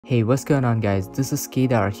Hey, what's going on guys? This is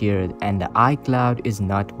Kedar here and the iCloud is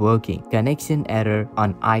not working. Connection error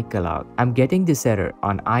on iCloud. I'm getting this error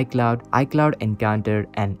on iCloud. iCloud encountered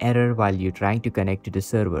an error while you're trying to connect to the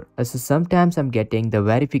server. So sometimes I'm getting the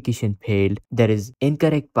verification failed. There is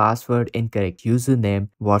incorrect password, incorrect username.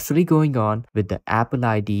 What's really going on with the Apple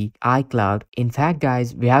ID, iCloud? In fact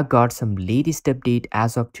guys, we have got some latest update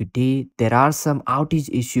as of today. There are some outage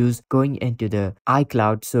issues going into the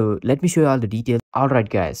iCloud. So let me show you all the details. Alright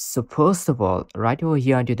guys, so first of all, right over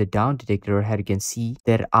here onto the Down Detector, here you can see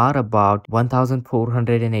there are about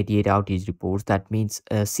 1488 outage reports. That means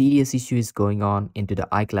a serious issue is going on into the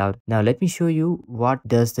iCloud. Now let me show you what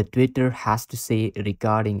does the Twitter has to say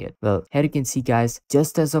regarding it. Well, here you can see guys,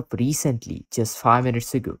 just as of recently, just 5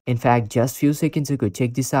 minutes ago, in fact just few seconds ago,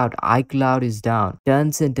 check this out, iCloud is down.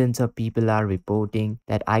 Tons and tons of people are reporting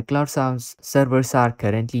that iCloud servers are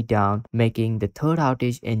currently down, making the third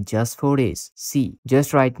outage in just 4 days. See,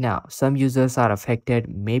 just right now, some users are affected,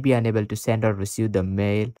 maybe unable to send or receive the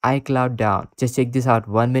mail. iCloud down. Just check this out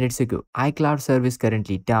 1 minute ago. iCloud service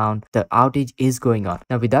currently down. The outage is going on.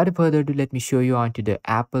 Now, without further ado, let me show you onto the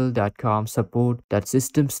apple.com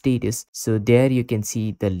support.system status. So there you can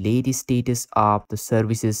see the latest status of the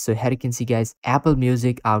services. So here you can see guys, Apple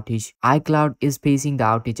Music outage. iCloud is facing the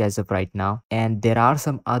outage as of right now. And there are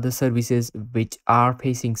some other services which are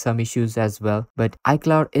facing some issues as well. But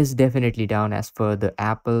iCloud is definitely down as for the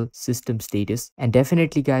Apple system status. And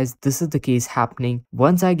definitely guys, this is the case happening.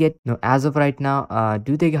 Once I get as of right now,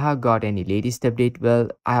 do they have got any latest update? Well,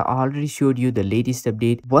 I already showed you the latest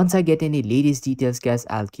update. Once I get any latest details guys,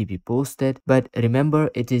 I'll keep you posted. But remember,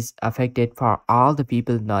 it is affected for all the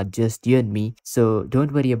people, not just you and me. So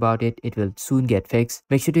don't worry about it, it will soon get fixed.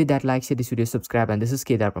 Make sure to hit that like, share this video, subscribe, and this is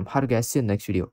Kedar from How to Guys. See you in the next video.